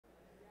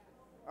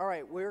All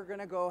right, we're going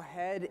to go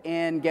ahead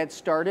and get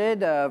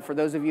started. For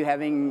those of you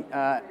having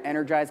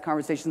energized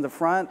conversations in the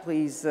front,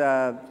 please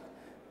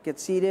get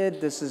seated.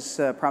 This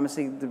is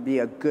promising to be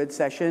a good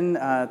session.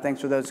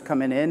 Thanks for those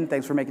coming in.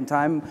 Thanks for making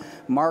time.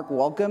 Mark,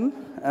 welcome.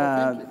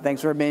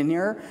 Thanks for being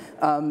here.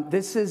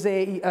 This is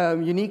a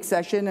unique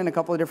session in a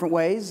couple of different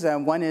ways.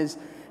 One is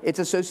it's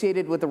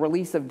associated with the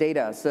release of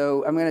data.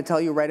 So I'm going to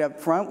tell you right up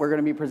front, we're going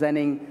to be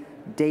presenting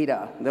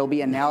data. There'll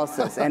be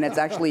analysis, and it's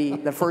actually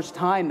the first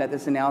time that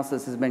this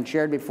analysis has been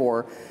shared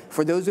before.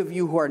 For those of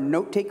you who are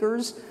note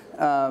takers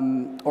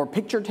or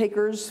picture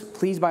takers,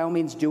 please by all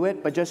means do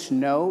it, but just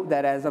know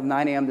that as of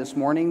 9 a.m. this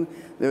morning,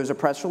 there was a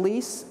press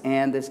release,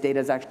 and this data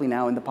is actually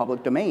now in the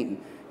public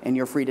domain. And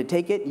you're free to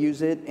take it,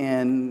 use it,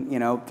 and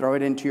throw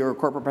it into your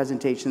corporate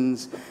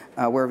presentations,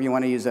 wherever you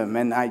want to use them.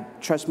 And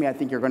trust me, I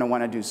think you're going to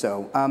want to do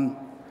so.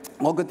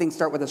 All good things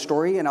start with a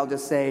story, and I'll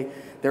just say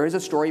there is a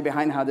story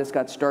behind how this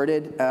got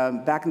started.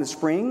 Back in the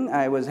spring,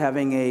 I was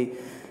having a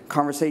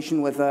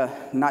conversation with a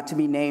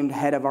not-to-be-named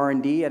head of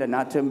R&D at a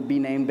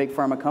not-to-be-named big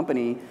pharma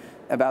company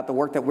about the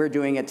work that we're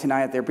doing at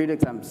Tenaya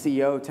Therapeutics. I'm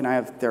CEO of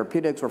Tenaya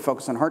Therapeutics. We're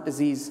focused on heart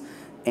disease,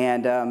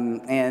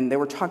 and they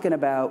were talking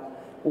about,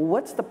 well,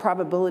 what's the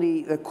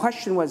probability? The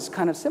question was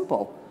kind of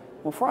simple.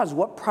 Well, Faraz,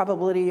 what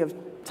probability of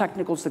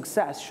technical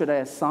success should I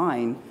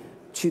assign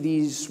to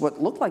these,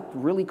 what look like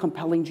really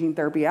compelling gene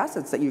therapy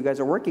assets that you guys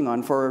are working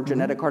on for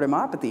genetic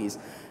cardiomyopathies?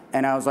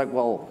 And I was like,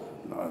 well,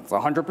 it's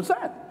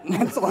 100%.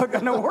 It's not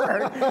going to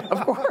work.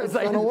 Of course. It's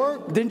going to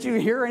work. Didn't you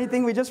hear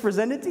anything we just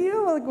presented to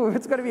you? Like, well,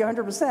 it's going to be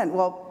 100%.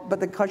 Well, but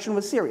the question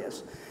was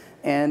serious.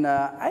 And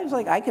I was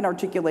like, I can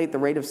articulate the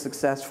rate of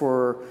success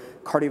for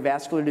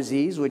cardiovascular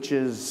disease, which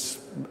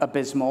is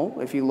abysmal.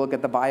 If you look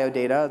at the bio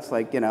data, it's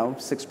like,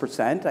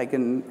 6%. I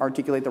can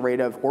articulate the rate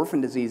of orphan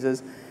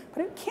diseases,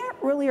 but I can't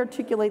really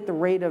articulate the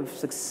rate of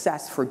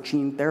success for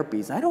gene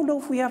therapies. I don't know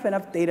if we have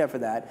enough data for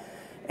that.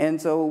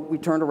 And so we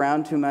turned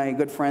around to my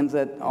good friends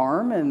at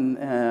ARM, and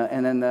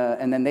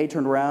then they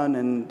turned around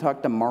and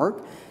talked to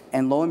Mark,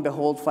 and lo and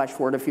behold, flash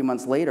forward a few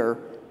months later,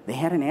 they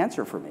had an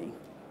answer for me.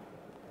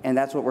 And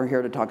that's what we're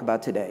here to talk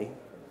about today.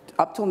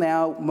 Up till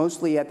now,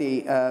 mostly at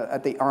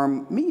the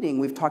ARM meeting,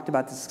 we've talked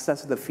about the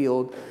success of the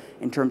field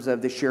in terms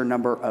of the sheer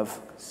number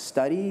of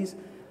studies,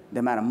 the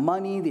amount of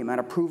money, the amount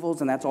of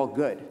approvals, and that's all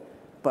good.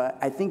 But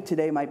I think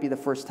today might be the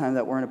first time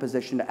that we're in a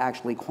position to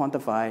actually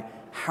quantify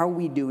how are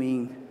we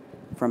doing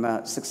from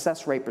a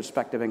success rate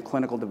perspective in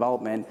clinical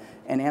development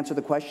and answer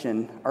the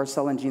question, are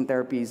cell and gene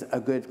therapies a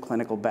good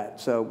clinical bet?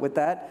 So with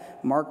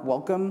that, Mark,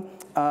 welcome.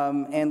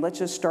 And let's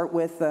just start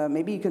with,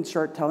 maybe you can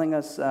start telling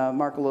us,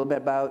 Mark, a little bit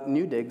about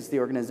NEWDIGS, the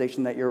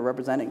organization that you're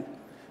representing.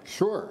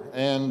 Sure,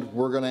 and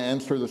we're going to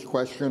answer this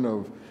question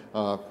of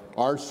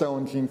are cell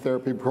and gene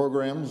therapy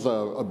programs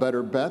a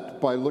better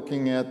bet by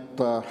looking at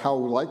how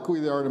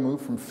likely they are to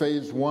move from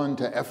phase 1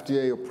 to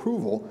FDA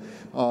approval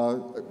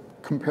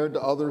compared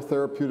to other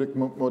therapeutic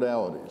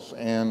modalities.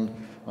 And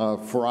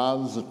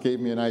Faraz gave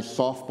me a nice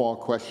softball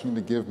question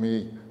to give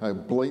me a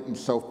blatant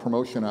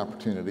self-promotion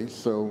opportunity,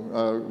 so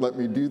let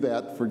me do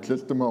that for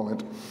just a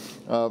moment.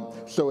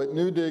 So at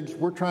NEWDIGS,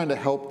 we're trying to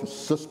help the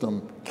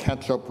system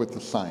catch up with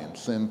the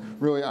science, and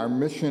really our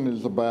mission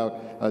is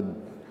about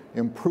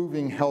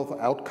improving health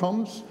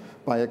outcomes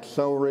by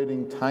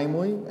accelerating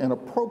timely and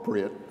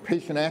appropriate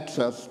patient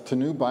access to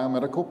new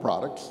biomedical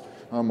products,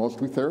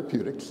 mostly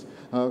therapeutics,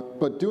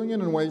 but doing it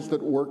in ways that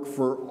work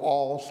for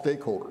all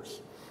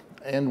stakeholders.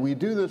 And we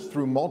do this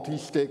through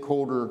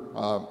multi-stakeholder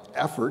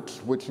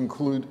efforts, which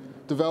include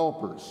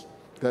developers,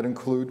 that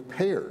include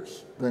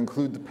payers, that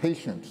include the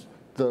patients,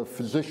 the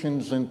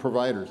physicians and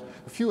providers,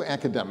 a few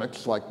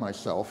academics like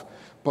myself,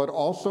 but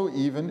also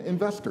even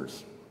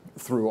investors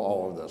through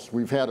all of this.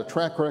 We've had a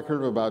track record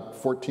of about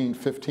 14,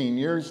 15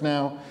 years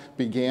now,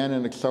 began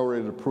an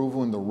accelerated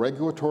approval in the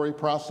regulatory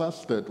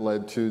process that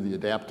led to the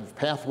adaptive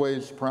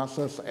pathways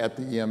process at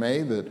the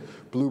EMA that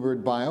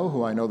Bluebird Bio,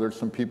 who I know there's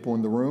some people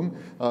in the room,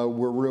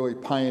 were really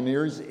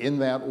pioneers in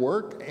that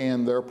work,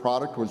 and their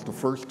product was the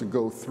first to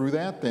go through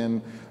that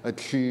and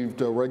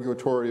achieved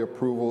regulatory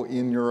approval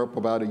in Europe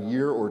about a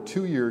year or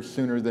 2 years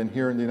sooner than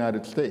here in the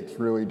United States,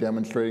 really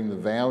demonstrating the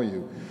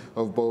value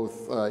of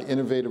both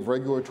innovative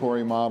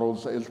regulatory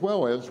models as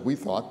well as, we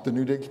thought, the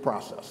NEWDIGS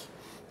process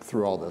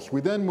through all this.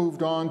 We then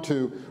moved on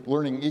to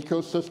learning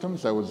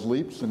ecosystems. That was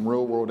leaps and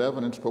real-world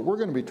evidence, but we're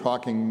going to be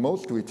talking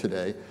mostly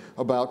today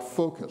about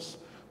focus,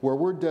 where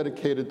we're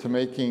dedicated to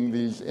making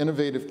these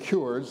innovative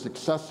cures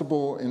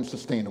accessible and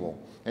sustainable.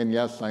 And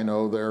yes, I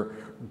know they're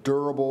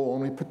durable,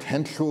 only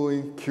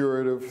potentially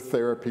curative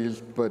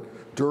therapies,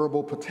 but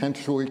durable,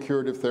 potentially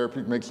curative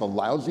therapy makes a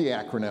lousy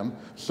acronym,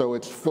 so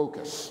it's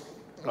focus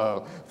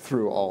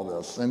through all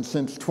this. And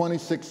since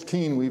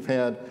 2016, we've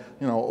had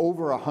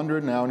over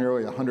 100, now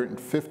nearly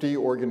 150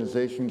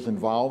 organizations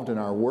involved in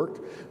our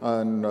work,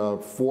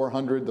 and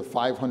 400 to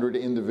 500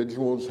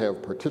 individuals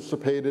have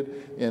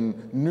participated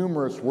in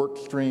numerous work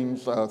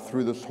streams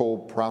through this whole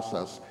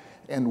process.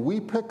 And we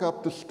pick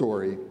up the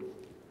story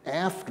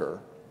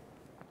after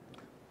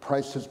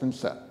price has been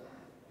set.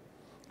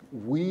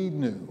 We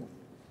knew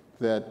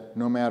that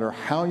no matter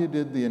how you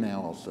did the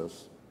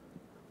analysis,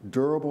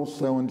 durable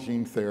cell and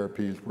gene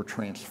therapies were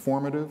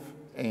transformative,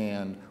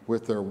 and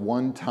with their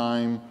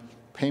one-time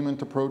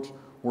payment approach,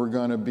 were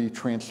going to be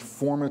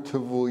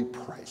transformatively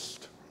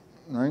priced,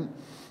 right?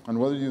 And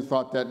whether you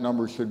thought that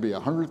number should be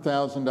 $100,000,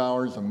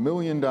 $1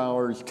 million,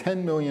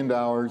 $10 million,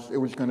 it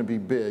was going to be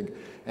big.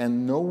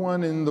 And no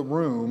one in the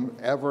room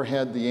ever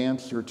had the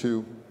answer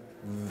to,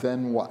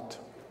 then what?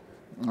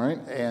 All right?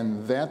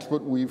 And that's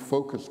what we've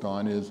focused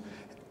on is,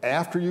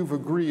 after you've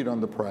agreed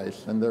on the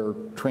price, and they're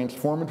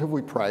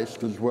transformatively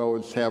priced as well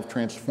as have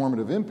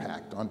transformative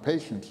impact on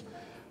patients,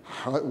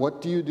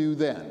 what do you do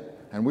then?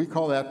 And we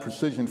call that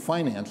precision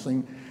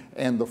financing.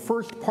 And the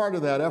first part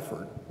of that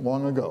effort,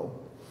 long ago,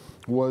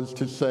 was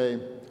to say,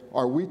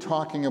 are we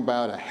talking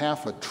about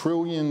 $500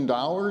 billion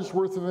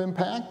worth of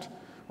impact,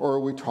 or are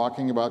we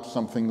talking about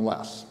something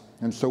less?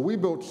 And so we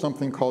built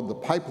something called the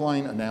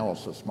pipeline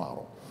analysis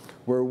model,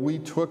 where we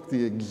took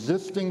the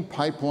existing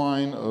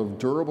pipeline of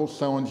durable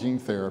cell and gene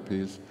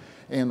therapies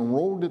and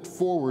rolled it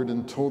forward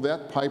until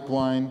that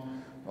pipeline,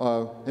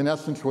 in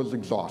essence, was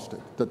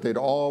exhausted, that they'd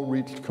all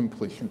reached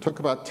completion. It took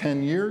about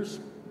 10 years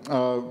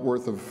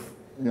worth of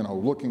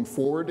looking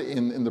forward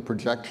in the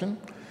projection.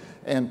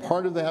 And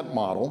part of that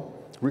model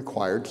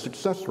required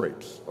success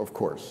rates, of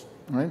course,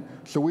 right?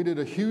 So we did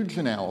a huge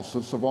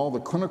analysis of all the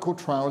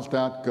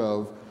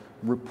clinicaltrials.gov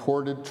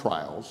reported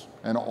trials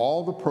and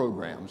all the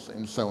programs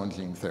in cell and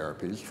gene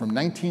therapies from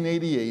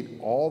 1988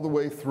 all the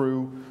way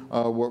through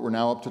what we're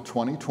now up to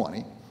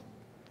 2020.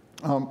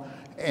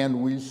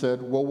 And we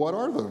said, well, what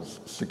are those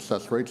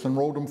success rates, and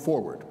rolled them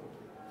forward.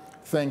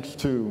 Thanks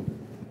to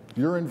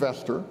your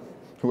investor,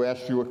 who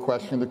asked you a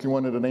question that you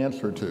wanted an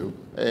answer to,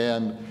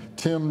 and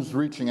Tim's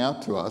reaching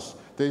out to us,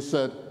 they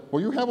said, well,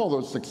 you have all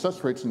those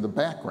success rates in the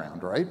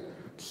background, right?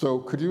 So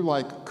could you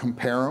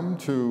compare them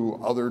to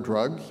other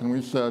drugs? And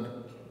we said,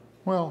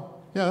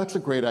 well, yeah, that's a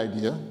great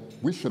idea.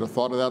 We should have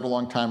thought of that a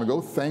long time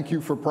ago. Thank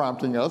you for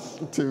prompting us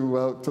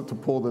to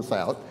pull this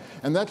out.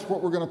 And that's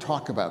what we're going to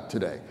talk about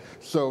today.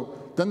 So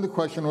then the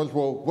question was,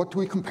 well, what do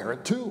we compare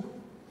it to?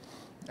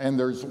 And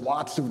there's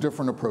lots of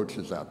different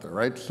approaches out there,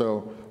 right?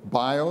 So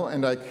Bio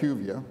and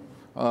IQVIA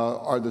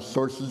are the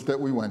sources that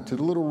we went to.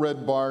 The little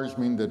red bars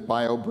mean that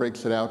Bio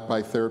breaks it out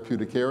by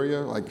therapeutic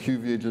area.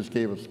 IQVIA just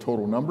gave us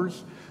total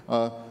numbers.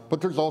 But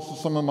there's also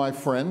some of my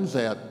friends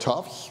at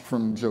Tufts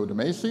from Joe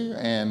DeMacy,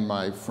 and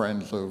my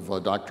friends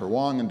of Dr.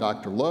 Wong and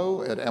Dr.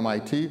 Lowe at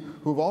MIT,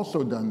 who've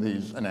also done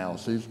these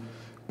analyses.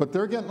 But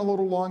they're getting a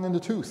little long in the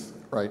tooth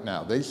right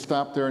now. They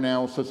stopped their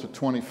analysis at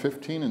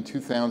 2015 and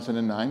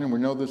 2009, and we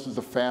know this is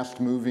a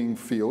fast-moving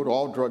field.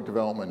 All drug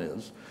development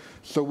is.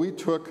 So we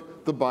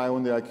took the Bio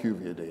and the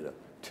IQVIA data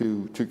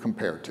to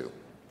compare to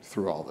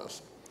through all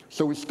this.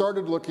 So we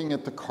started looking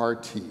at the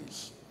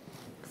CAR-Ts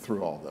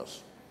through all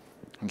this.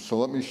 And so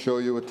let me show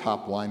you a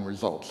top-line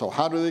result. So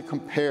how do they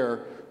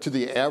compare to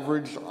the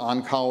average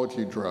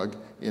oncology drug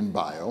in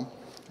Bio?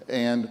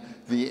 And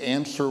the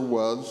answer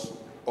was,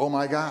 oh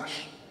my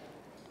gosh,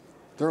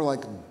 they're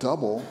like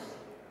double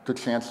the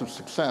chance of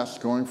success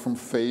going from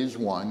phase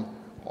 1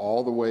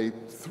 all the way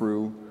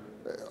through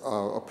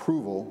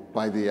approval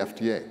by the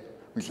FDA.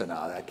 We said,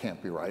 no, that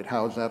can't be right.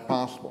 How is that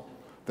possible?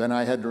 Then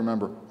I had to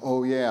remember,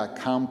 oh yeah,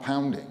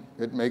 compounding.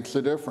 It makes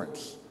a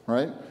difference,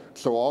 right?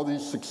 So all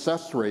these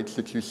success rates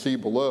that you see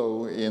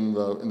below in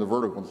the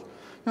verticals,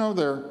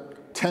 they're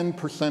 10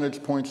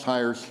 percentage points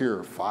higher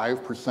here,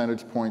 5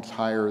 percentage points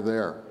higher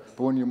there.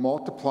 But when you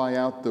multiply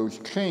out those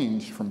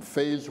change from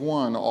phase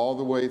 1 all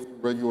the way through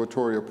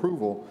regulatory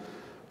approval,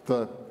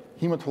 the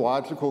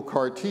hematological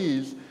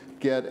CAR-Ts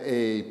get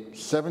a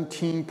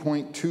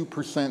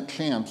 17.2%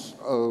 chance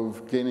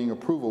of gaining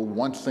approval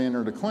once they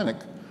enter the clinic,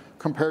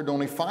 compared to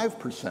only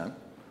 5%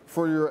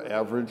 for your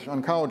average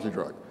oncology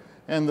drug.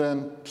 And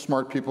then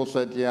smart people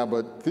said, yeah,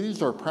 but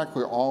these are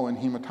practically all in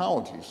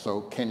hematology,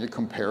 so can you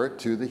compare it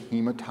to the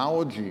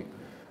hematology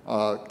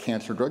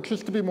cancer drugs,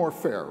 just to be more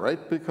fair,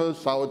 right? Because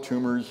solid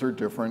tumors are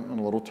different and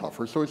a little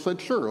tougher. So we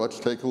said, sure, let's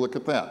take a look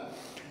at that.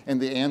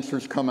 And the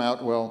answers come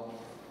out, well,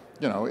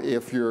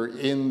 if you're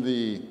in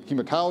the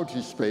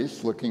hematology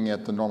space looking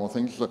at the normal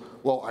things,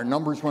 well, our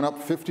numbers went up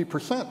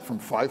 50% from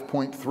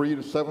 5.3 to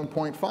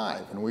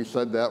 7.5. And we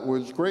said that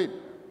was great.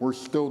 We're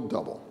still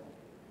double.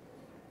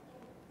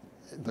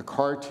 The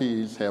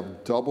CAR-Ts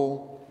have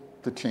double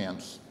the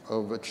chance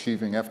of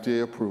achieving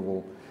FDA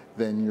approval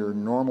than your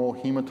normal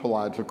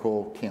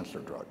hematological cancer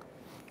drug,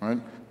 right?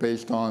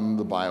 Based on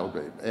the bio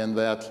data. And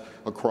that's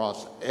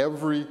across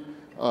every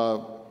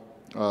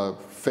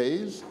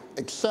phase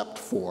except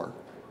for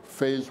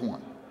phase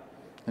 1.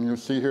 And you'll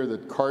see here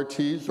that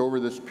CAR-Ts over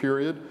this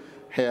period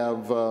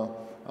have a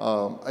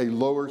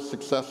lower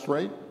success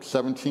rate,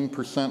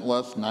 17%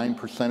 less, 9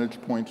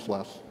 percentage points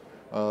less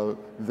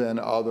than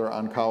other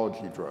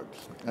oncology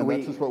drugs. And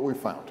that's just what we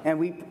found. And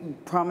we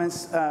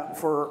promise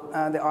for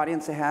the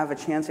audience to have a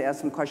chance to ask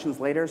some questions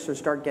later, so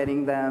start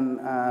getting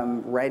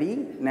them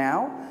ready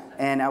now.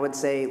 And I would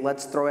say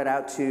let's throw it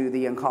out to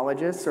the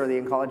oncologists or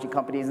the oncology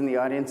companies in the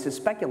audience to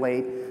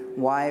speculate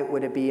why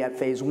would it be at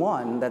phase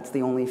 1? That's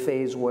the only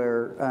phase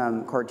where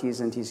CAR-Ts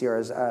and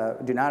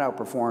TCRs do not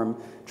outperform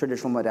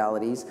traditional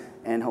modalities,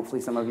 and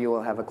hopefully some of you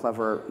will have a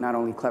clever, not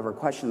only clever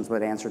questions,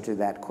 but answer to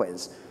that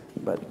quiz.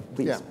 But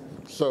please. Yeah,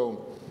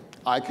 so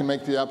I can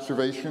make the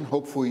observation.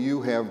 Hopefully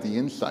you have the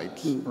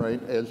insights,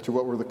 right, as to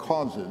what were the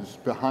causes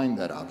behind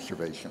that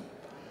observation.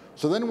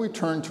 So then we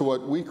turn to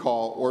what we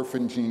call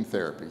orphan gene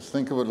therapies.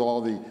 Think of it as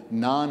all the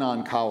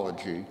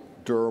non-oncology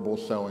durable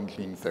cell and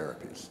gene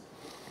therapies.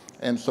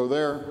 And so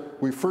there,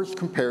 we first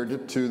compared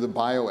it to the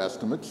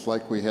bioestimates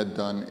like we had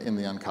done in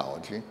the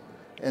oncology.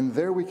 And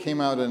there we came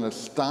out an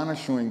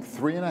astonishing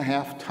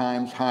 3.5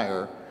 times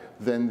higher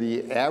than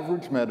the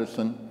average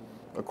medicine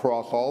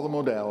across all the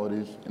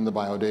modalities in the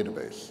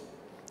biodatabase.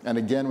 And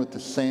again, with the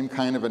same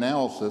kind of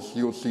analysis,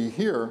 you'll see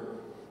here,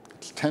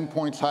 it's 10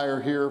 points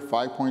higher here,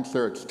 5 points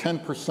there. It's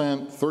 10%,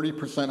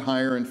 30%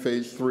 higher in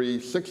phase 3,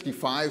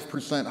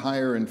 65%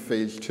 higher in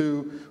phase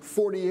 2,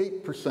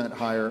 48%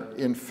 higher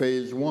in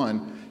phase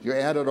 1. You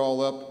add it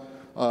all up,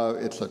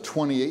 it's a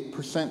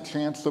 28%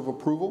 chance of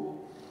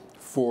approval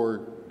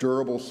for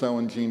durable cell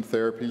and gene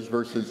therapies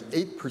versus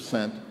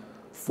 8%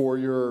 for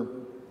your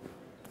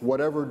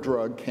whatever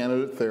drug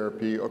candidate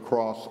therapy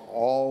across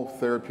all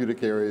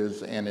therapeutic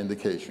areas and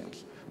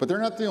indications. But they're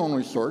not the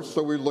only source,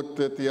 so we looked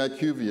at the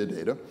IQVIA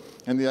data.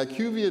 And the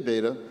IQVIA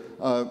data,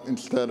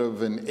 instead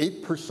of an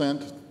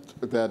 8%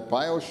 that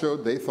Bio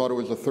showed, they thought it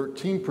was a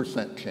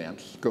 13%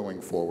 chance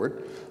going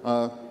forward.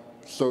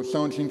 So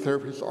cell and gene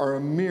therapies are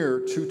a mere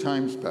 2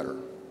 times better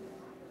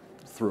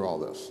through all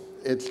this.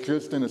 It's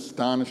just an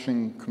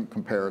astonishing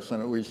comparison,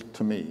 at least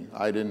to me.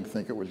 I didn't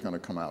think it was going to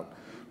come out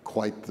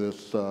quite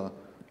this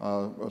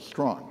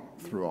strong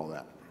through all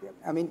that.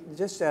 I mean,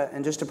 just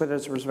to put it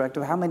into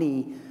perspective, how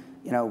many,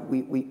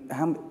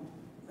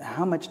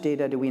 how much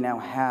data do we now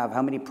have?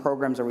 How many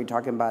programs are we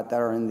talking about that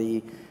are in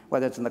the,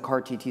 whether it's in the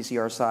CAR-T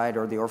TCR side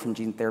or the orphan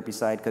gene therapy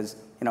side? Because,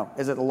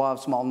 is it a law of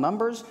small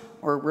numbers,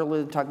 or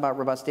really talking about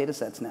robust data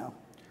sets now?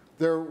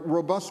 They're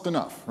robust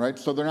enough, right?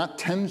 So they're not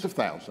tens of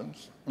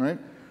thousands, right?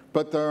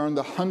 But they're in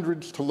the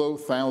hundreds to low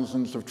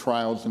thousands of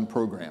trials and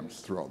programs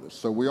through all this.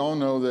 So we all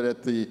know that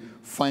at the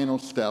final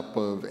step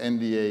of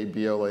NDA,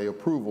 BLA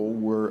approval,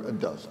 we're a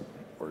dozen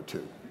or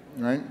 2,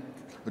 right?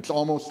 It's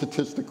almost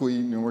statistically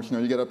numerous.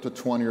 You get up to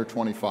 20 or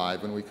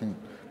 25, and we can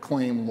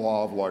claim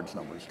law of large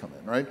numbers come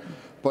in, right?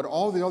 But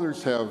all the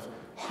others have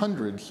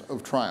hundreds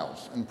of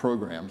trials and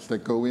programs that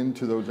go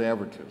into those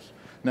averages.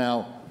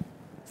 Now,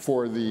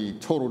 for the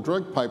total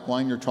drug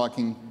pipeline, you're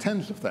talking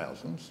tens of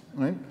thousands,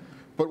 right?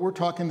 But we're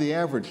talking the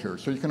average here.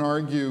 So you can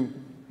argue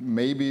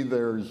maybe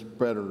there's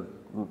better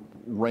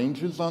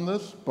ranges on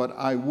this, but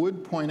I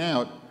would point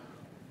out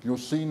you'll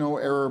see no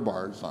error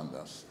bars on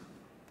this,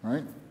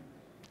 right?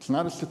 It's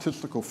not a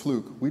statistical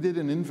fluke. We did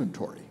an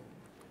inventory.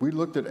 We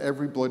looked at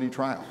every bloody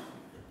trial,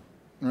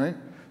 right?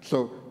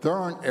 So there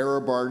aren't error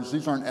bars.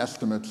 These aren't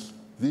estimates.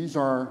 These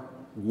are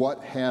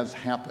what has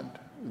happened.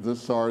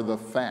 These are the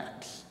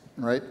facts,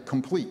 right?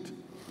 Complete.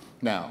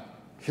 Now,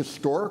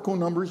 historical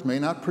numbers may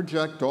not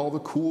project all the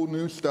cool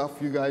new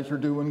stuff you guys are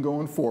doing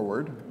going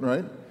forward,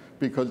 right?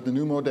 Because the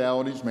new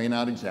modalities may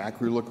not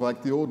exactly look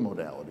like the old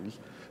modalities.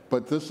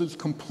 But this is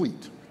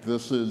complete.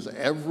 This is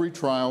every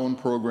trial and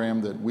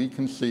program that we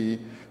can see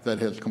that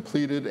has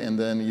completed and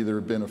then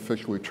either been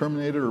officially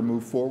terminated or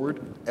moved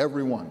forward.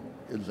 Every one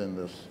is in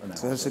this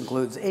analysis. So this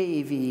includes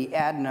AAV,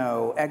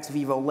 ADNO, ex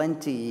vivo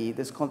lenti,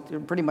 this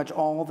pretty much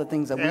all the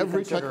things that we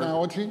every consider.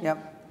 Technology.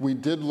 Yep. We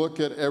did look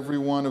at every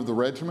one of the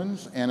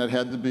regimens, and it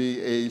had to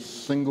be a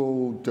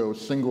single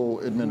dose,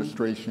 single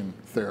administration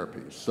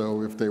therapy.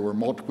 So if they were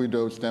multiply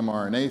dosed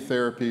mRNA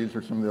therapies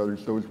or some of the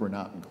others, those were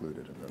not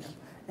included in this.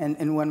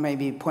 And one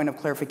maybe point of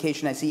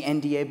clarification, I see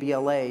NDA,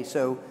 BLA.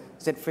 So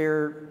is it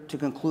fair to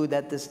conclude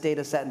that this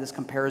data set and this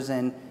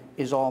comparison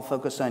is all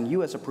focused on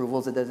U.S.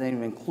 approvals? It doesn't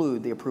even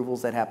include the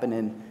approvals that happen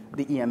in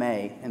the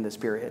EMA in this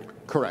period?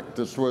 Correct.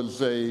 This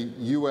was a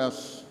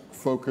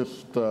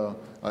U.S.-focused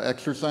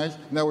exercise.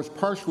 And that was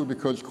partially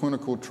because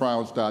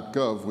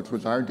clinicaltrials.gov, which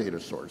was our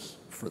data source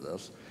for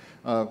this,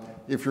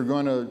 if you're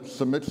going to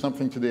submit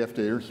something to the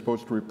FDA, you're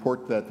supposed to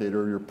report that data,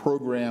 or your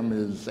program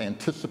is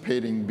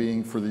anticipating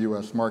being for the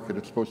U.S. market,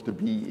 it's supposed to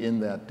be in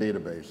that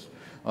database.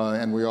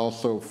 And we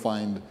also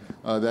find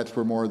that's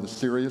where more of the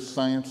serious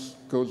science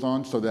goes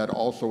on, so that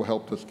also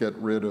helped us get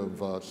rid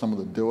of some of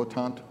the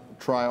dilettante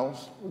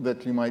trials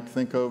that you might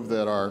think of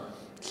that are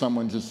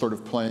someone just sort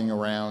of playing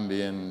around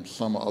in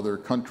some other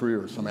country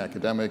or some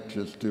academic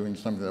just doing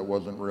something that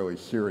wasn't really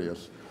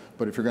serious.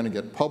 But if you're going to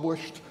get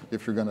published,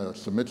 if you're going to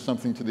submit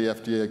something to the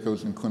FDA, it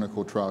goes in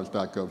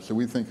clinicaltrials.gov. So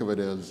we think of it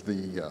as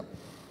the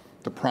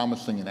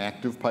promising and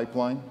active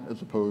pipeline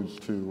as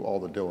opposed to all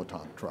the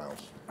dilettante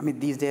trials. I mean,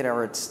 these data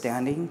are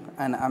outstanding,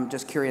 and I'm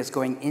just curious,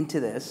 going into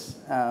this,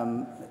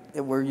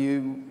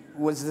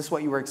 was this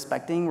what you were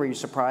expecting? Were you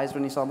surprised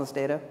when you saw this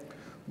data?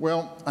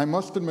 Well, I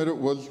must admit it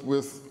was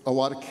with a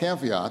lot of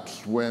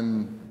caveats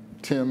when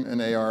Tim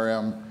and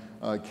ARM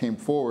came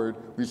forward.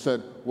 We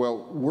said,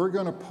 well, we're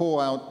going to pull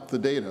out the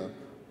data,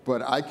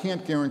 but I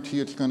can't guarantee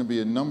it's going to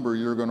be a number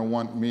you're going to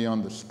want me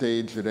on the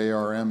stage at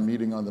ARM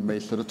meeting on the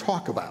Mesa to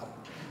talk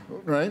about,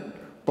 right?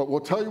 But we'll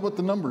tell you what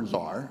the numbers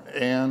are,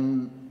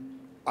 and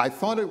I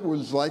thought it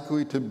was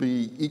likely to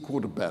be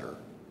equal to better.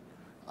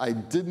 I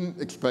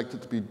didn't expect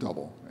it to be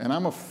double. And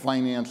I'm a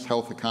finance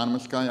health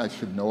economist guy. I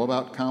should know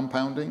about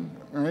compounding,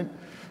 right?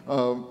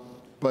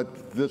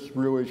 But this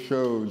really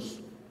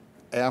shows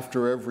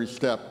after every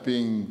step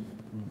being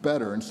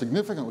better and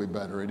significantly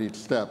better at each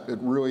step, it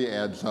really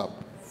adds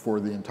up for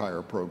the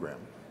entire program.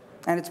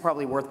 And it's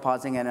probably worth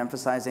pausing and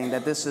emphasizing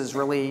that this is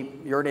really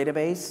your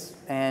database,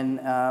 and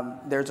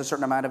there's a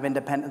certain amount of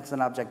independence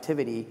and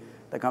objectivity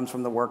that comes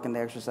from the work and the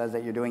exercise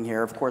that you're doing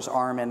here. Of course,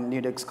 ARM and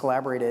NEWDIGS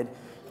collaborated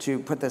to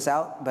put this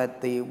out,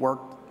 but the work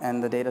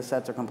and the data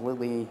sets are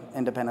completely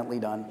independently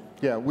done.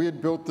 Yeah, we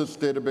had built this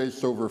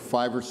database over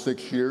 5 or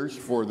 6 years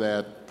for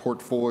that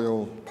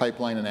portfolio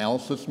pipeline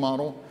analysis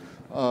model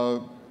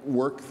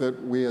work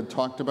that we had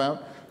talked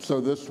about. So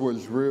this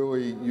was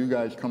really you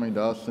guys coming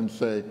to us and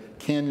say,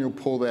 can you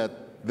pull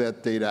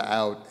that data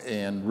out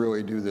and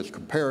really do this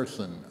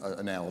comparison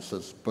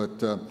analysis?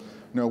 But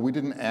no, we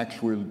didn't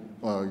actually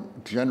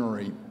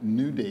generate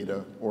new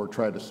data or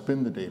try to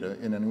spin the data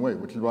in any way,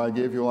 which is why I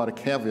gave you a lot of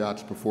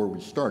caveats before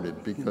we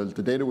started, because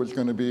the data was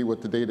going to be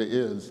what the data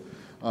is.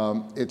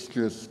 It's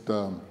just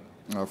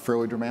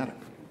fairly dramatic.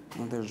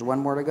 Well, there's one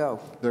more to go.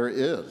 There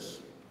is,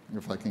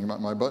 if I can get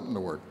my button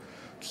to work.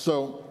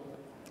 So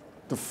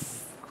the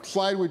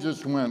slide we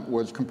just went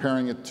was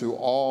comparing it to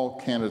all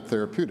candidate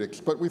therapeutics,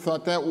 but we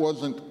thought that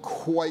wasn't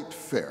quite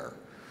fair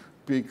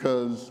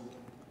because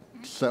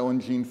cell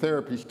and gene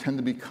therapies tend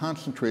to be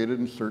concentrated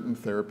in certain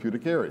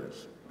therapeutic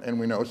areas. And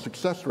we know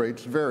success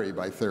rates vary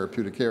by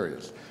therapeutic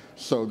areas.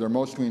 So they're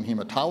mostly in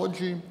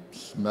hematology,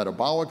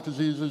 metabolic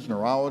diseases,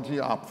 neurology,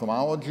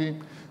 ophthalmology,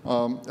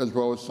 as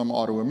well as some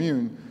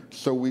autoimmune.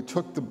 So we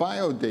took the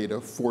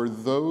biodata for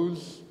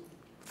those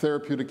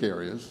therapeutic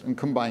areas and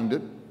combined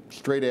it.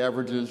 Straight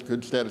averages,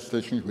 good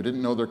statisticians. We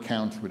didn't know their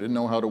counts. We didn't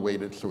know how to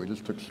weight it, so we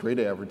just took straight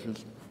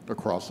averages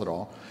across it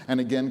all. And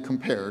again,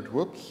 compared,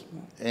 whoops,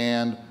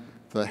 and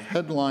the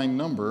headline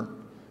number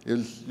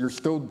is you're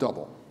still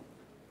double,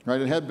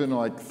 right? It had been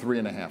like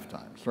 3.5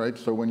 times, right?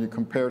 So when you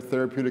compare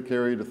therapeutic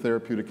area to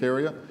therapeutic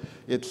area,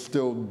 it's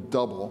still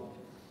double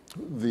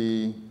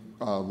the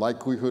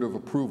likelihood of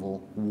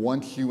approval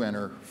once you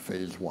enter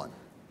phase 1.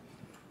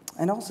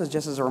 And also,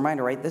 just as a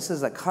reminder, right, this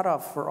is a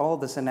cutoff for all of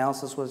this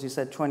analysis was, you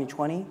said,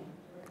 2020?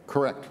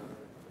 Correct.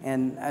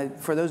 And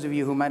for those of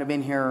you who might have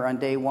been here on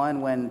day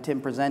 1 when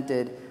Tim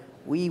presented,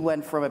 we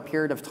went from a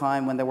period of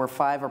time when there were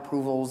 5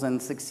 approvals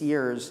in 6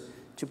 years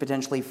to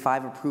potentially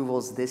 5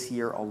 approvals this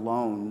year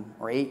alone,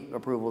 or 8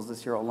 approvals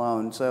this year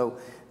alone. So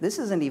this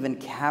isn't even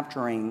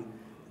capturing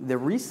the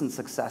recent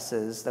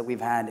successes that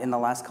we've had in the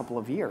last couple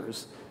of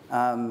years.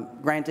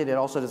 Granted, it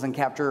also doesn't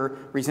capture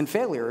recent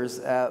failures,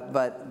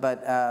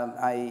 but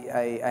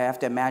I have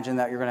to imagine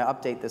that you're going to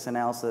update this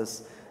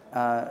analysis,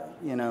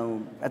 you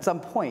know, at some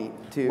point.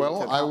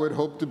 Well, I would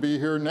hope to be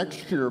here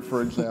next year,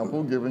 for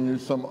example, giving you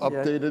some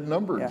updated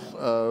numbers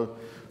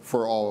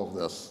for all of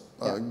this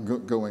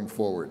going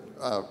forward.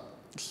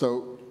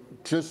 So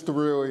just to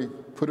really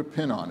put a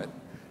pin on it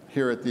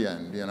here at the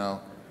end, you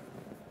know,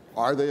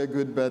 are they a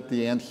good bet?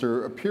 The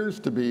answer appears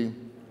to be,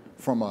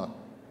 from a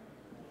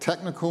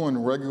technical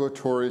and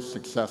regulatory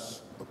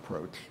success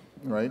approach,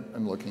 right?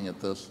 And looking at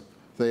this,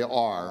 they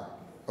are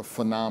a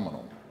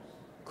phenomenal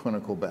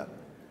clinical bet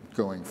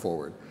going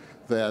forward.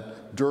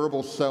 That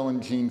durable cell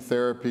and gene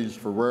therapies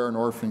for rare and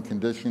orphan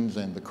conditions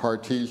and the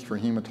CAR-Ts for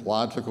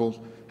hematologicals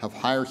have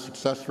higher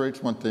success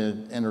rates once they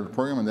enter the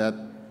program, and that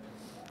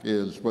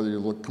is whether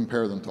you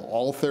compare them to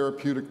all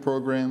therapeutic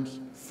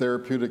programs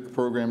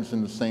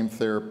in the same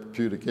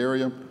therapeutic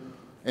area,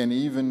 and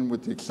even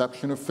with the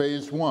exception of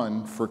phase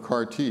 1 for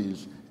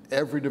CAR-Ts,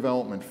 every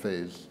development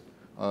phase,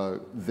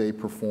 they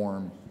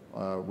perform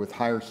with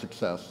higher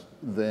success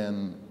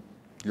than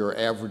your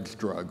average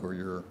drug or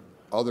your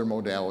other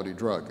modality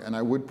drug. And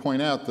I would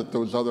point out that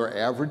those other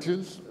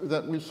averages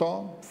that we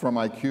saw from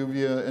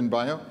IQVIA and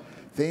Bio,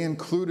 they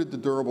included the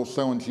durable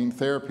cell and gene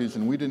therapies,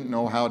 and we didn't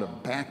know how to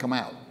back them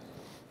out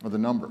of the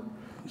number.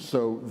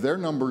 So their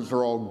numbers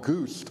are all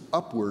goosed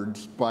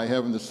upwards by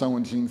having the cell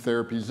and gene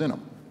therapies in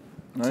them.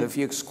 Right? So if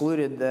you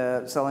excluded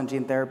the cell and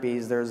gene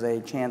therapies, there's a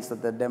chance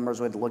that the numbers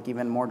would look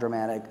even more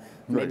dramatic,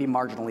 maybe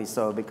marginally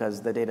so,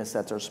 because the data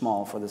sets are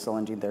small for the cell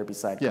and gene therapy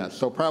side. Yeah,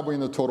 so probably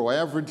in the total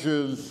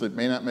averages, it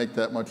may not make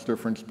that much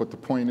difference, but the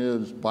point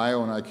is,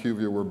 Bio and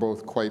IQVIA were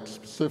both quite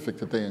specific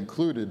that they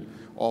included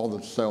all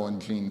the cell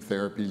and gene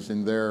therapies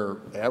in their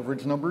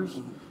average numbers,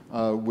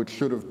 which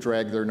should have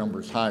dragged their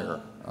numbers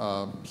higher.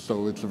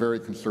 So it's a very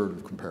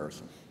conservative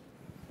comparison.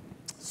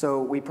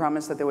 So we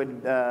promised that there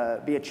would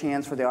be a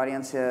chance for the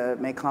audience to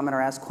make comment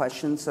or ask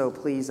questions. So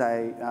please,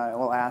 I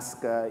will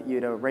ask you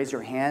to raise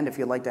your hand if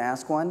you'd like to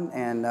ask one.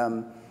 And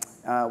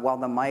while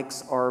the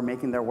mics are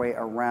making their way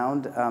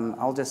around,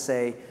 I'll just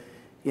say,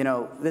 you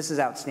know, this is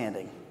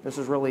outstanding. This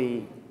is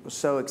really was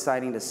so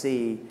exciting to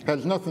see.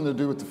 Has nothing to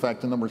do with the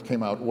fact the numbers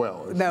came out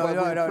well. No.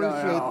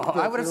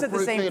 I would have said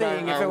the same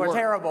thing if it were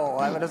terrible.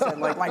 I would have said,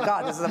 like, my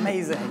God, this is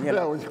amazing. You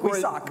know, it was great,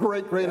 we suck.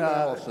 Great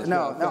analysis.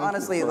 No,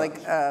 honestly, like,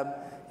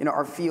 you know,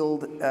 our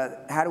field,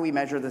 how do we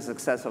measure the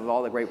success of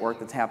all the great work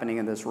that's happening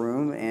in this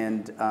room?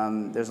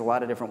 And there's a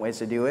lot of different ways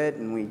to do it,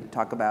 and we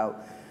talk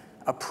about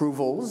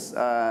approvals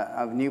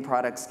of new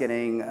products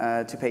getting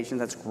to patients.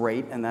 That's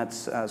great, and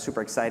that's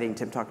super exciting.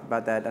 Tim talked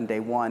about that on day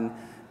one.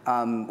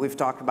 We've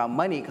talked about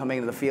money coming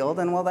into the field,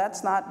 and well,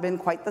 that's not been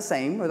quite the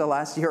same for the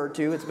last year or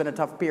two. It's been a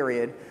tough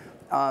period.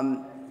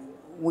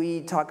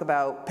 We talk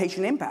about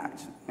patient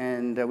impact,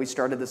 and we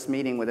started this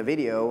meeting with a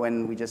video,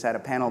 and we just had a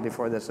panel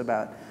before this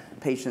about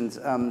patients.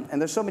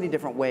 And there's so many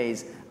different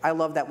ways. I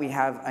love that we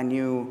have a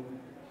new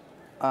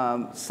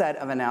set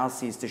of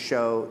analyses to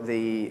show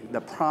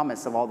the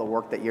promise of all the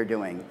work that you're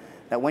doing.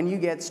 That when you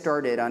get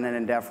started on an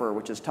endeavor,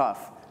 which is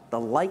tough, the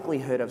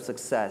likelihood of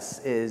success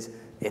is,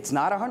 it's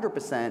not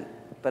 100%,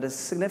 but it's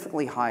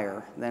significantly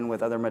higher than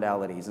with other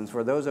modalities. And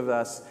for those of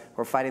us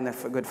who are fighting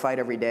the good fight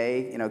every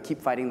day, you know, keep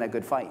fighting that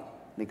good fight,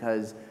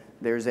 because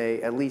there's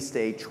at least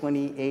a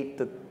 28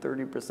 to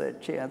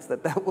 30% chance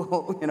that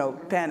will, you know,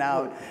 pan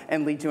out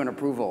and lead to an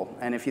approval.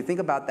 And if you think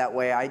about that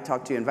way, I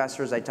talk to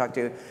investors, I talk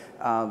to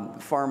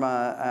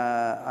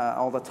pharma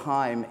all the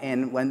time,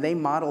 and when they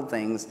model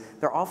things,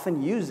 they're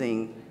often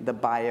using the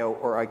bio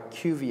or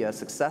IQVIA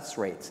success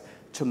rates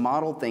to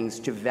model things,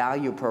 to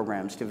value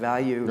programs, to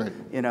value, right,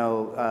 you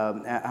know,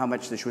 how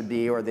much this would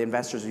be, or the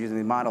investors are using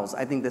the models.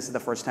 I think this is the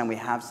first time we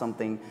have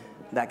something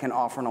that can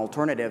offer an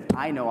alternative.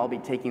 I know I'll be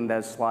taking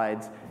those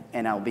slides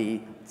and I'll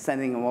be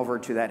sending them over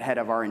to that head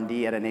of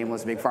R&D at a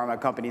nameless big pharma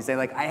company, say,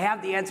 like, I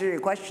have the answer to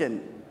your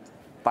question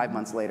 5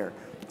 months later.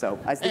 So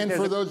I think, and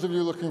for those of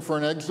you looking for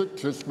an exit,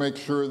 just make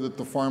sure that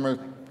the pharma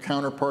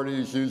counterparty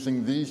is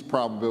using these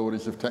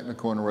probabilities of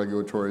technical and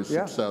regulatory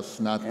success,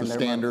 not the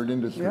standard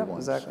industry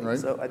ones. Exactly. Right?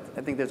 So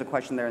I think there's a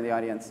question there in the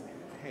audience.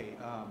 Hey,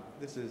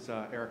 this is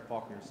Eric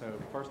Faulkner. So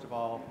first of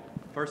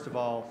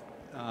all,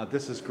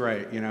 this is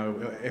great. You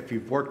know, if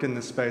you've worked in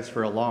this space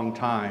for a long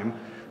time,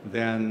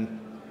 then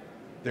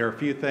there are a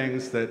few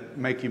things that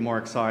make you more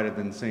excited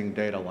than seeing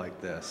data like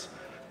this.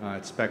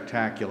 It's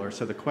spectacular.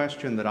 So the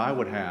question that I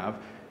would have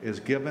is,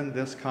 given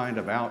this kind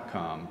of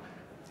outcome,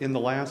 in the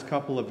last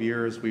couple of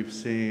years, we've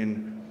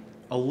seen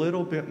a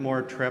little bit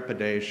more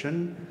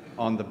trepidation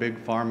on the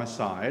big pharma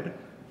side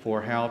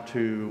for how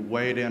to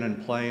wade in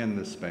and play in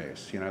this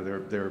space. You know,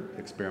 there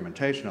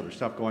experimentation, other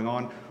stuff going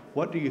on.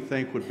 What do you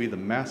think would be the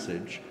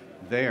message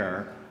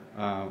there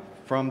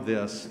from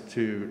this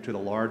to the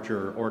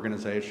larger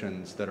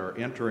organizations that are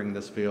entering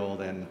this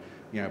field and,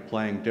 you know,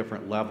 playing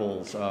different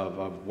levels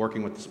of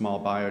working with the small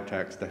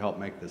biotechs to help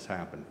make this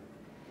happen?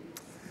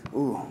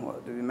 Ooh,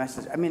 what the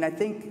message? I mean, I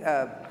think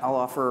I'll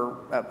offer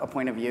a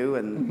point of view,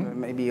 and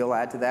maybe you'll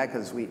add to that,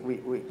 because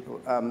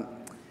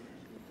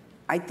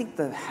I think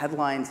the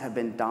headlines have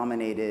been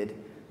dominated,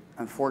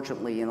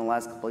 unfortunately, in the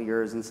last couple of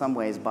years, in some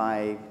ways,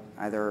 by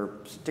either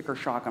sticker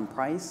shock on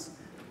price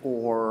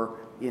or,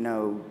 you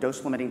know,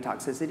 dose-limiting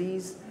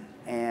toxicities,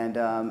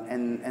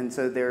 and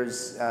so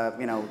there's,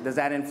 you know, does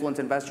that influence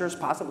investors?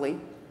 Possibly,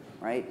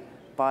 right?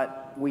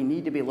 But we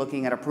need to be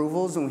looking at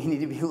approvals, and we need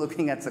to be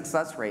looking at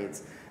success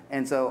rates.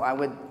 And so I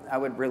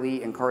would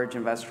really encourage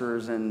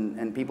investors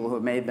and people who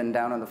may have been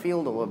down on the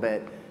field a little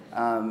bit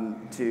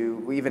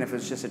to, even if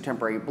it's just a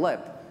temporary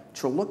blip,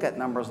 to look at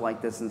numbers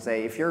like this and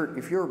say, if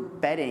you're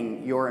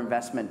betting your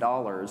investment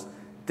dollars,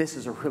 this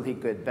is a really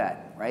good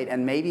bet, right?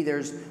 And maybe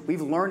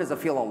we've learned as a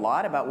field a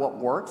lot about what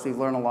works. We've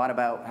learned a lot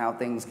about how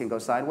things can go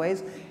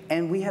sideways,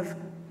 and we have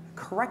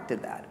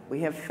corrected that.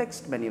 We have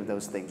fixed many of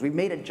those things. We've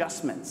made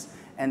adjustments,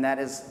 and that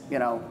is, you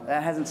know,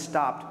 that hasn't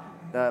stopped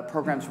the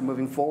programs from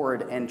moving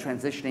forward and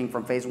transitioning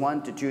from phase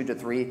 1 to 2 to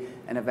 3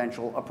 and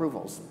eventual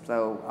approvals.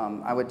 So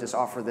I would just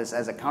offer this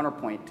as a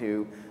counterpoint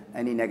to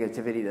any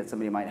negativity that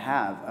somebody might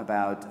have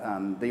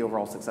about the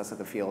overall success of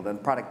the field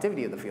and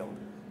productivity of the field.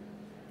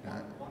 One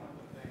of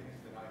the things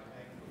that I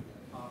think,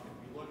 if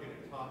you look at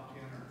a top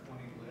 10 or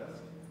 20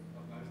 list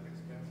of most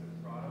expensive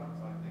products,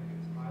 I think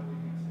it's highly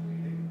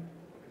misleading,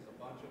 because a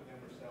bunch of them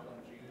are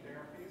selling gene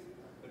therapies,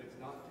 but it's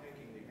not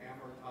taking the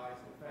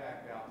amortized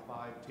effect out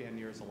 5, 10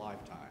 years a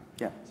lifetime.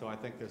 Yeah. So I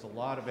think there's a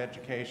lot of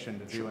education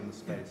to do in the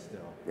space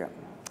still. Yeah.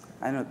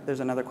 I know there's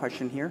another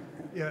question here.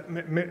 Yeah,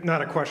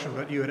 not a question,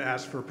 but you had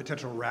asked for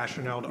potential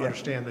rationale to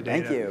understand the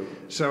data. Thank you.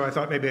 So I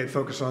thought maybe I'd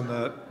focus on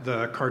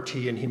the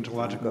CAR-T and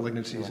hematologic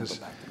malignancies as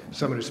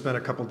someone who spent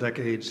a couple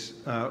decades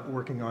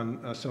working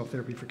on cell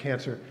therapy for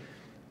cancer.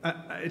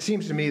 It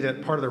seems to me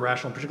that part of the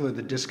rationale, particularly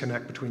the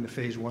disconnect between the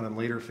phase 1 and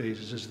later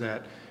phases, is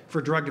that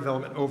for drug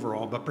development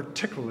overall, but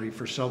particularly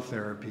for cell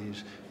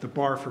therapies, the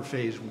bar for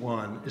phase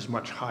 1 is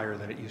much higher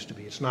than it used to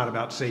be. It's not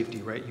about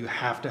safety, right? You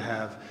have to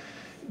have,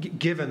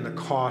 given the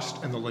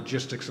cost and the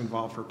logistics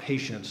involved for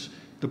patients,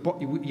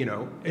 you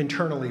know,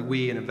 internally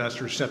we and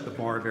investors set the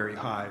bar very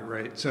high,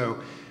 right?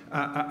 So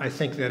I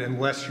think that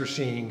unless you're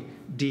seeing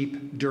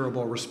deep,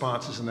 durable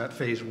responses in that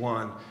phase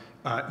 1,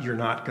 you're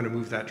not going to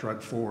move that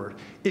drug forward.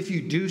 If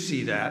you do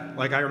see that,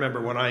 like I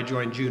remember when I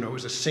joined Juno, it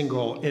was a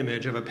single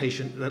image of a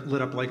patient that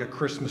lit up like a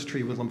Christmas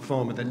tree with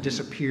lymphoma that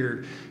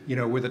disappeared,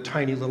 with a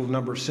tiny little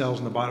number of cells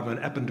in the bottom of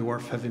an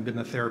Eppendorf having been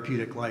a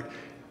therapeutic. Like,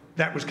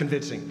 that was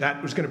convincing.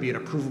 That was going to be an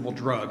approvable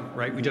drug,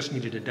 right? We just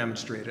needed to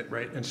demonstrate it,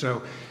 right? And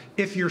so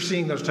if you're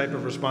seeing those type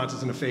of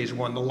responses in a phase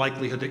 1, the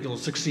likelihood that you'll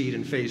succeed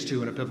in phase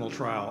 2 in a pivotal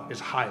trial is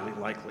highly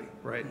likely,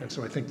 right? And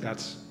so I think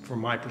that's, from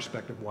my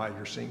perspective, why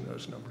you're seeing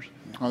those numbers.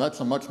 Well,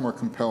 that's a much more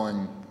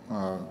compelling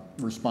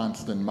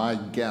response than my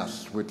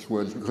guess, which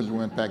was because we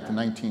went back to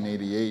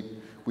 1988,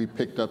 we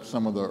picked up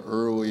some of the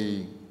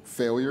early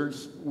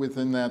failures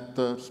within that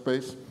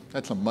space.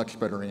 That's a much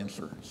better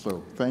answer,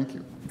 so thank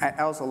you.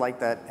 I also like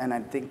that, and I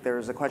think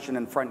there's a question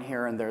in front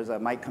here, and there's a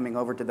mic coming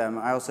over to them.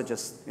 I also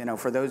just,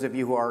 for those of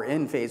you who are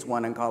in phase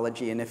 1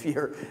 oncology, and if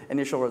your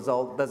initial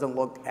result doesn't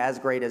look as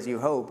great as you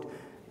hoped,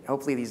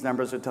 hopefully these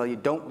numbers will tell you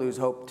don't lose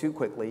hope too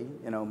quickly.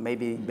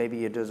 Maybe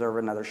you deserve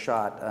another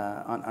shot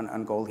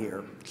on goal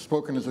here.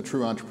 Spoken as a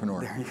true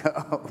entrepreneur. There you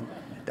go.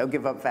 Don't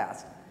give up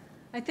fast.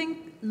 I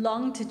think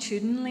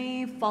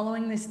longitudinally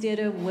following this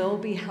data will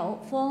be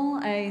helpful.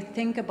 I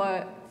think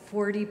about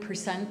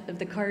 40% of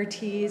the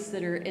CAR-Ts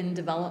that are in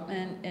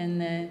development in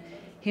the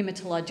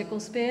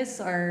hematological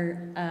space are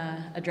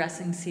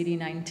addressing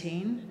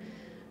CD19.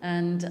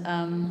 And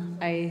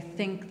I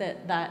think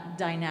that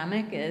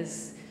dynamic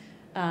is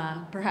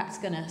perhaps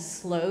going to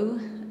slow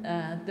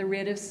the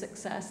rate of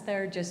success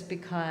there just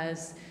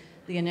because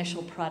the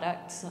initial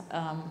products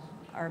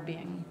are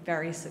being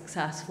very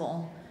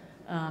successful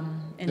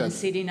in the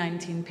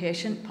CD19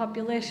 patient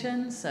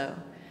population. So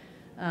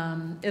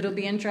it'll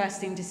be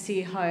interesting to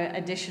see how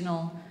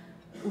additional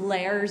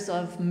layers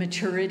of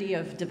maturity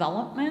of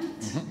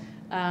development,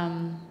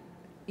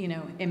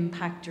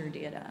 impact your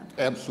data.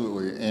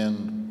 Absolutely,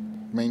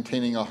 and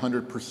maintaining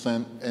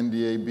 100%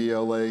 NDA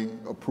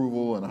BLA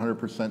approval and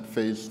 100%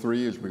 phase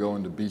 3 as we go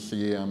into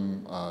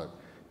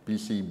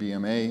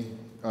BCBMA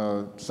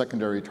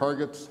secondary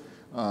targets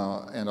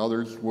and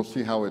others. We'll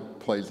see how it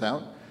plays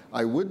out.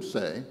 I would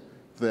say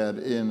that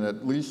in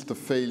at least the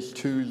phase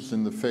 2s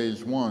and the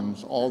phase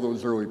 1s, all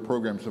those early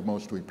programs have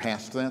mostly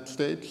passed that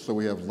stage, so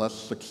we have less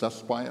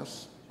success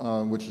bias,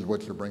 which is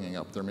what you're bringing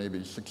up. There may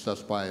be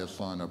success bias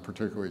on a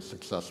particularly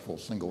successful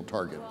single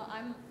target. Well,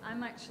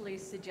 I'm actually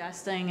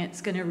suggesting it's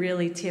going to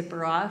really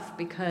taper off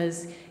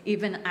because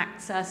even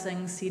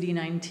accessing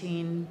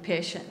CD19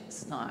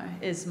 patients now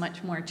is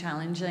much more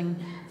challenging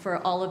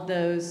for all of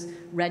those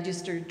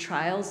registered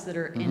trials that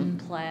are in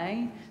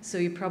play, so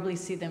you probably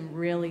see them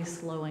really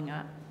slowing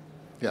up.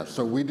 Yeah,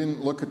 so we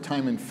didn't look at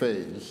time in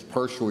phase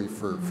partially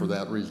for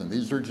that reason.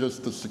 These are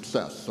just the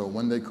success. So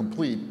when they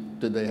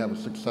complete, did they have a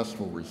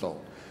successful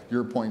result?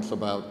 Your points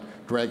about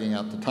dragging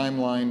out the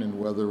timeline and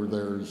whether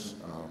there's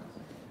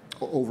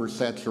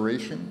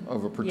oversaturation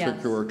of a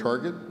particular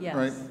target,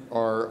 right?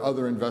 Are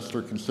other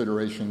investor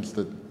considerations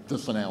that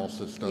this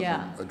analysis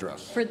doesn't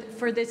address.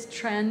 For this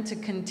trend to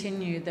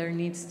continue, there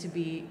needs to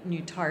be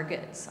new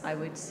targets, I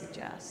would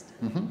suggest.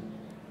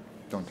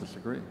 Don't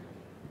disagree.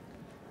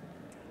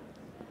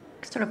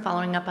 Sort of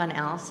following up on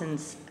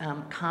Allison's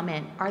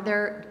comment,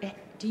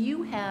 do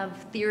you have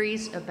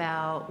theories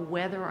about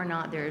whether or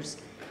not there's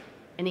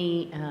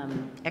any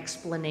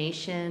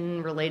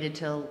explanation related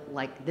to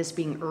like this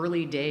being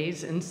early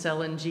days in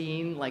cell and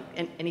gene, like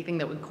anything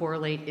that would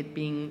correlate it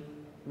being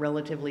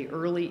relatively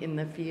early in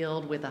the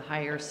field with a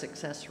higher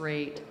success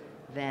rate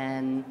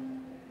than,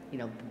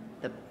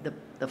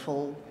 the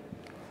full?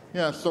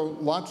 Yeah, so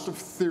lots of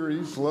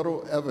theories,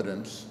 little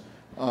evidence.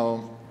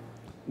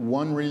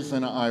 One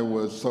reason I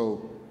was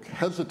so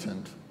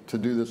hesitant to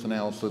do this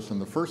analysis in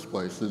the first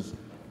place is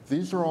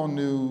these are all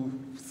new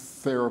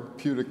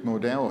therapeutic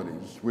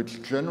modalities,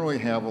 which generally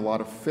have a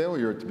lot of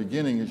failure at the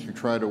beginning as you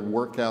try to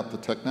work out the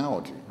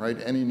technology, right?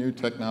 Any new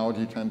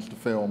technology tends to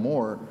fail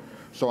more.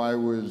 So I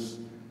was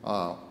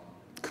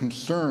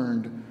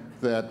concerned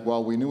that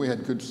while we knew we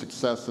had good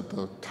success at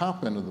the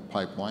top end of the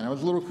pipeline, I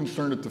was a little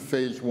concerned at the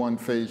phase 1,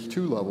 phase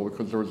 2 level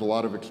because there was a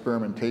lot of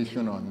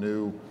experimentation on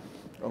new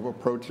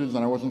approaches,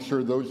 and I wasn't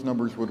sure those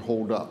numbers would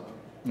hold up,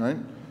 right?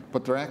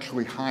 But they're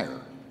actually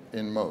higher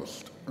in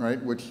most, right?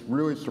 Which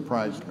really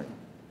surprised me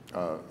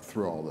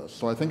through all this.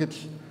 So I think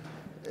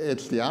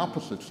it's the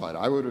opposite side.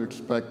 I would have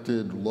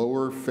expected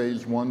lower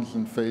phase 1s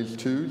and phase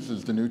 2s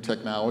as the new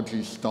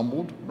technology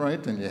stumbled,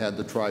 right? And you had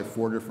to try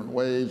 4 different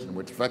ways and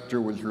which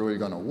vector was really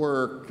going to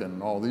work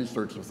and all these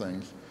sorts of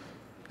things.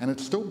 And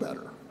it's still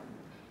better,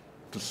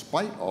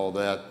 despite all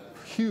that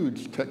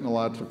huge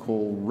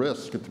technological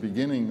risk at the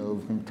beginning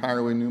of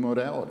entirely new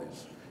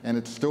modalities. And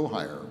it's still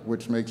higher,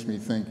 which makes me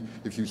think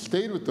if you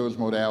stayed with those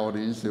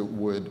modalities, it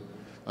would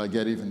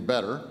get even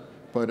better.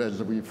 But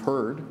as we've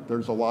heard,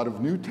 there's a lot of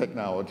new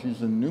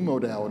technologies and new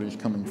modalities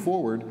coming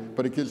forward,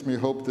 but it gives me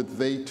hope that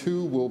they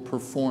too will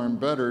perform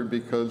better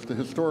because the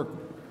historic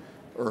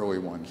early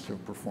ones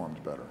have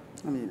performed better.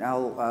 I mean,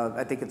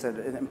 I think it's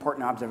an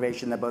important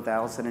observation that both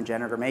Allison and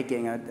Janet are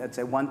making. I'd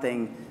say one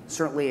thing,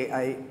 certainly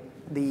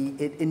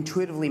it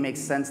intuitively makes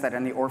sense that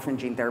on the orphan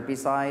gene therapy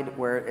side,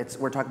 where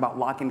we're talking about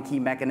lock and key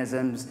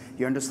mechanisms,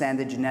 you understand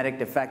the genetic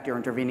defect, you're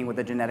intervening with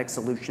a genetic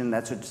solution.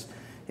 That's what's,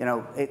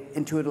 it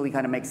intuitively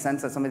kind of makes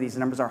sense that some of these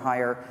numbers are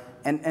higher.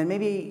 And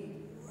maybe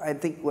I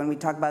think when we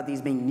talk about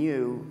these being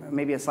new,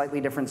 maybe a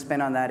slightly different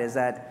spin on that is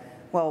that,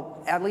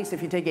 well, at least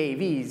if you take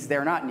AAVs,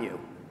 they're not new.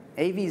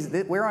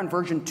 AAVs, we're on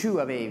version 2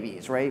 of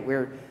AAVs, right?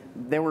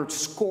 There were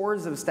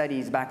scores of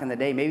studies back in the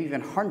day, maybe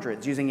even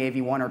hundreds, using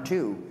AAV1 or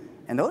 2,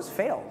 and those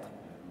failed,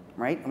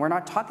 right? And we're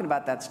not talking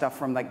about that stuff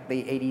from like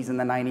the 80s and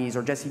the 90s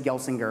or Jesse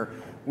Gelsinger.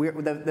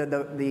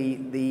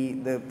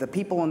 The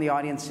people in the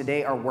audience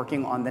today are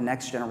working on the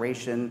next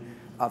generation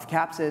of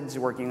capsids,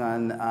 working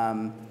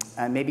on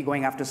maybe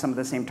going after some of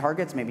the same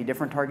targets, maybe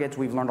different targets.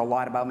 We've learned a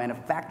lot about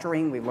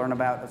manufacturing. We've learned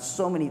about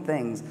so many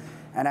things.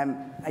 And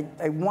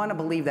I want to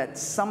believe that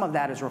some of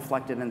that is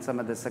reflected in some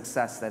of the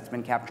success that's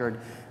been captured,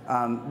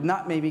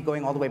 not maybe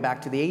going all the way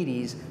back to the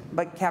 80s,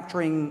 but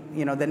capturing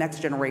the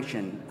next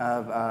generation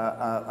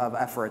of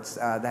efforts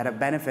that have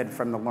benefited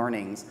from the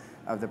learnings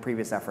of the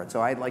previous efforts.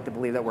 So I'd like to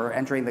believe that we're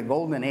entering the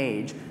golden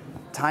age.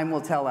 Time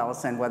will tell,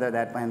 Allison, whether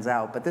that plans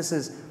out. But this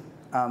is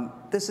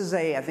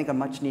I think, a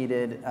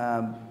much-needed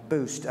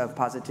boost of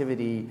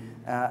positivity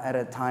at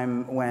a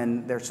time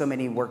when there's so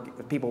many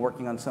people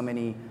working on so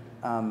many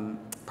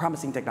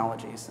promising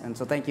technologies. And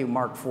so thank you,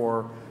 Mark,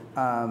 for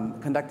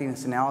conducting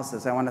this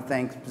analysis. I want to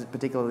thank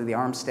particularly the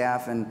ARM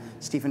staff and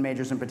Stephen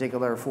Majors in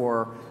particular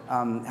for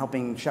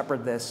helping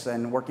shepherd this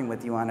and working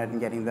with you on it and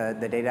getting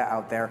the data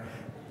out there.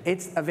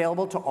 It's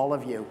available to all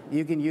of you.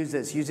 You can use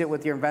this. Use it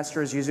with your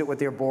investors. Use it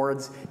with your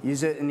boards.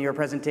 Use it in your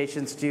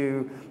presentations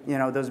to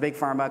those big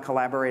pharma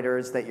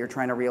collaborators that you're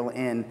trying to reel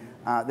in.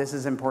 This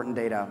is important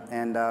data.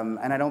 And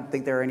I don't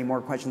think there are any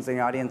more questions in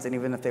the audience. And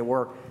even if they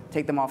were,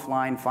 take them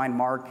offline. Find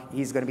Mark.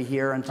 He's going to be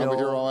here until... I'll be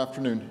here all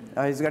afternoon.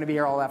 He's going to be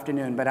here all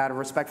afternoon. But out of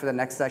respect for the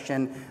next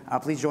session,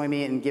 please join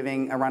me in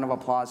giving a round of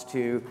applause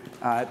to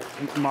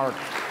Mark.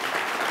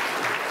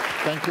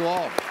 Thank you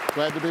all.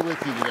 Glad to be with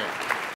you today.